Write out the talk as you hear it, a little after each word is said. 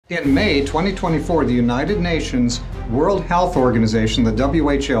In May 2024, the United Nations World Health Organization, the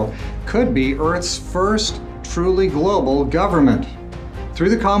WHO, could be Earth's first truly global government. Through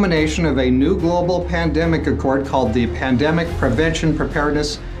the combination of a new global pandemic accord called the Pandemic Prevention,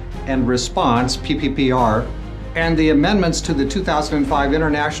 Preparedness, and Response, PPPR, and the amendments to the 2005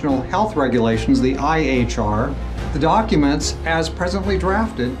 International Health Regulations, the IHR, the documents, as presently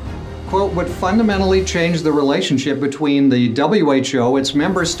drafted, quote, would fundamentally change the relationship between the WHO, its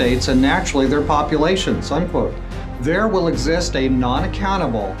member states, and naturally their populations, unquote. There will exist a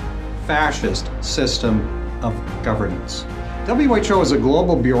non-accountable, fascist system of governance. WHO is a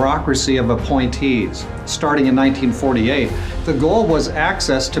global bureaucracy of appointees. Starting in 1948, the goal was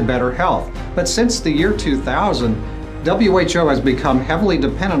access to better health. But since the year 2000, WHO has become heavily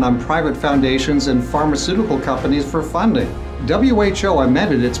dependent on private foundations and pharmaceutical companies for funding. WHO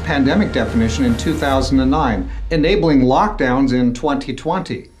amended its pandemic definition in 2009, enabling lockdowns in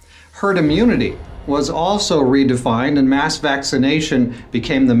 2020. Herd immunity was also redefined and mass vaccination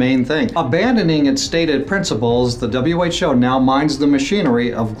became the main thing. Abandoning its stated principles, the WHO now minds the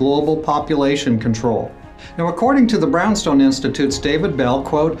machinery of global population control. Now, according to the Brownstone Institute's David Bell,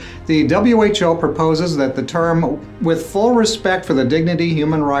 quote, the WHO proposes that the term, with full respect for the dignity,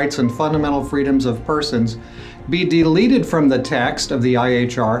 human rights, and fundamental freedoms of persons, be deleted from the text of the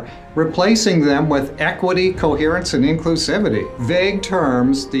IHR, replacing them with equity, coherence, and inclusivity. Vague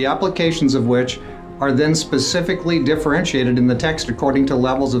terms, the applications of which are then specifically differentiated in the text according to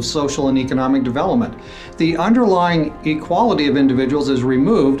levels of social and economic development. The underlying equality of individuals is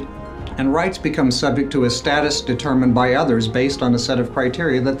removed, and rights become subject to a status determined by others based on a set of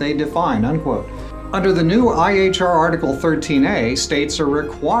criteria that they define, unquote. Under the new IHR Article 13A, states are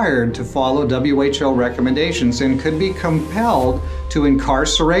required to follow WHO recommendations and could be compelled to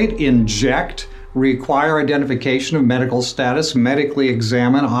incarcerate, inject, require identification of medical status, medically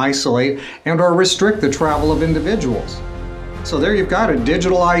examine, isolate, and/or restrict the travel of individuals. So there you've got a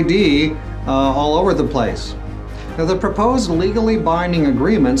digital ID all over the place. Now, the proposed legally binding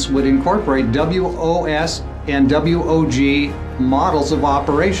agreements would incorporate WOS and WOG models of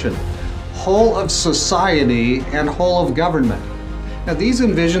operation, whole of society and whole of government. Now, these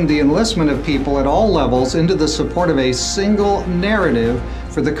envision the enlistment of people at all levels into the support of a single narrative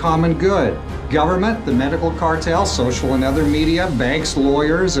for the common good. Government, the medical cartel, social and other media, banks,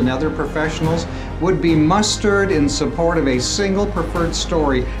 lawyers, and other professionals would be mustered in support of a single preferred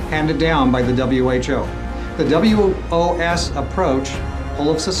story handed down by the WHO. The WOS approach, whole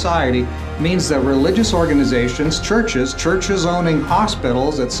of society, means that religious organizations, churches owning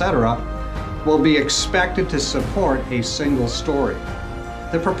hospitals, etc., will be expected to support a single story.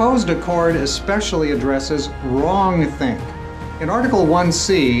 The proposed accord especially addresses wrongthink. In Article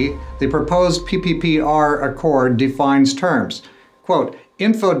 1C, the proposed PPPR accord defines terms. Quote,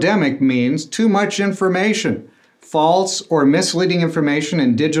 infodemic means too much information, false or misleading information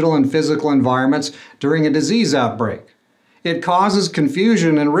in digital and physical environments during a disease outbreak. It causes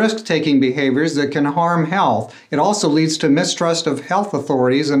confusion and risk-taking behaviors that can harm health. It also leads to mistrust of health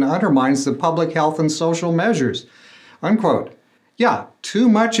authorities and undermines the public health and social measures. Unquote. Yeah, too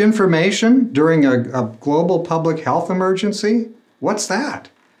much information during a global public health emergency? What's that?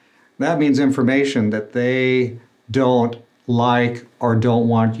 That means information that they don't like or don't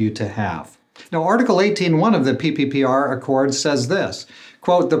want you to have. Now, Article 18.1 of the PPPR Accord says this,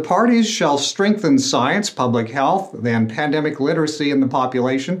 quote, the parties shall strengthen science, public health, and pandemic literacy in the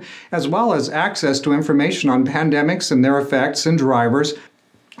population, as well as access to information on pandemics and their effects and drivers.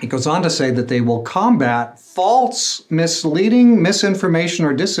 It goes on to say that they will combat false, misleading, misinformation,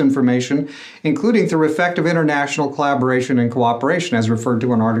 or disinformation, including through effective international collaboration and cooperation, as referred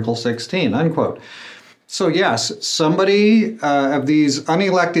to in Article 16, unquote. So yes, somebody of these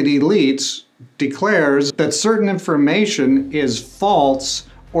unelected elites declares that certain information is false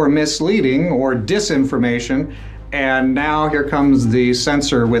or misleading or disinformation, and now here comes the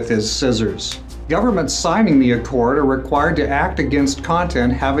censor with his scissors. Governments signing the accord are required to act against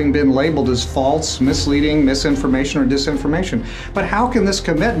content having been labeled as false, misleading, misinformation, or disinformation. But how can this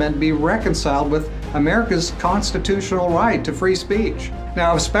commitment be reconciled with America's constitutional right to free speech?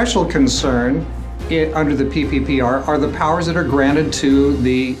 Now, of special concern under the PPPR are the powers that are granted to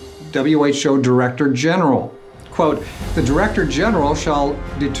the WHO Director General. Quote, the Director General shall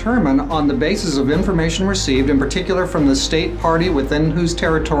determine on the basis of information received, in particular from the state party within whose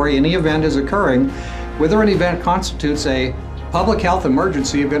territory any event is occurring, whether an event constitutes a public health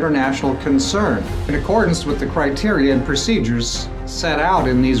emergency of international concern, in accordance with the criteria and procedures set out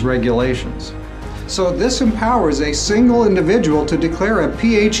in these regulations. So this empowers a single individual to declare a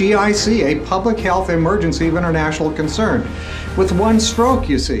PHEIC, a public health emergency of international concern. with one stroke,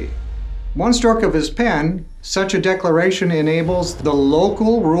 you see. One stroke of his pen, such a declaration enables the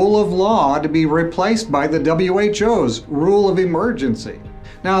local rule of law to be replaced by the WHO's rule of emergency.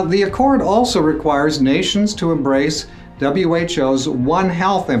 Now, the accord also requires nations to embrace WHO's One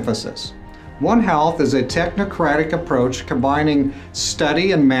Health emphasis. One Health is a technocratic approach combining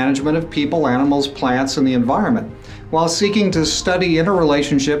study and management of people, animals, plants, and the environment. While seeking to study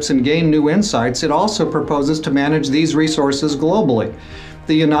interrelationships and gain new insights, it also proposes to manage these resources globally.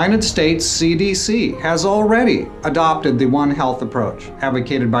 The United States CDC has already adopted the One Health approach,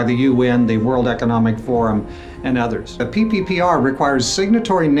 advocated by the UN, the World Economic Forum, and others. The PPPR requires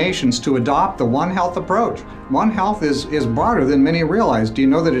signatory nations to adopt the One Health approach. One Health is broader than many realize. Do you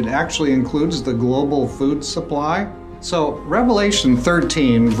know that it actually includes the global food supply? So Revelation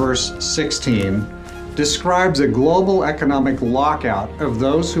 13, verse 16, describes a global economic lockout of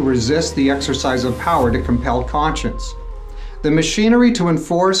those who resist the exercise of power to compel conscience. The machinery to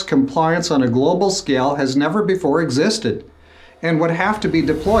enforce compliance on a global scale has never before existed and would have to be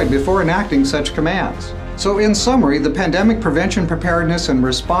deployed before enacting such commands. So in summary, the Pandemic Prevention, Preparedness, and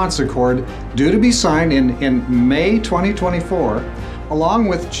Response Accord, due to be signed in May 2024, along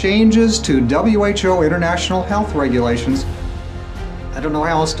with changes to WHO international health regulations, I don't know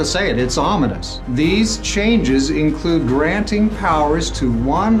how else to say it, it's ominous. These changes include granting powers to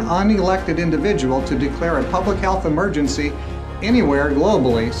one unelected individual to declare a public health emergency anywhere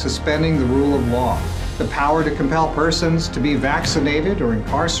globally, suspending the rule of law. The power to compel persons to be vaccinated or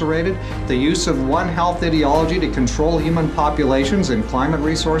incarcerated, the use of One Health ideology to control human populations and climate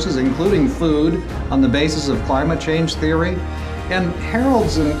resources, including food, on the basis of climate change theory, and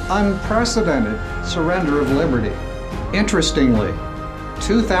heralds an unprecedented surrender of liberty. Interestingly,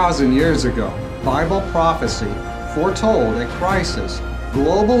 2,000 years ago, Bible prophecy foretold a crisis,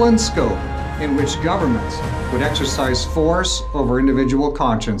 global in scope, in which governments would exercise force over individual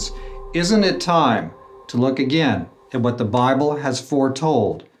conscience. Isn't it time to look again at what the Bible has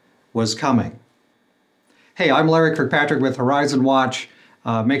foretold was coming? Hey, I'm Larry Kirkpatrick with Horizon Watch.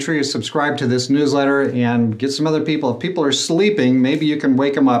 Make sure you subscribe to this newsletter and get some other people. If people are sleeping, maybe you can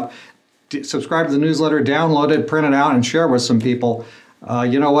wake them up. Subscribe to the newsletter, download it, print it out, and share with some people.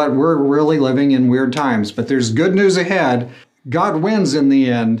 You know what? We're really living in weird times, but there's good news ahead. God wins in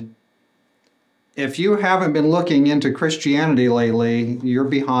the end. If you haven't been looking into Christianity lately, you're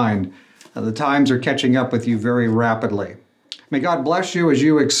behind. The times are catching up with you very rapidly. May God bless you as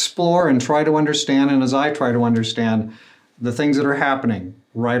you explore and try to understand, and as I try to understand the things that are happening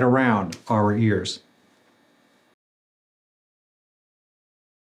right around our ears.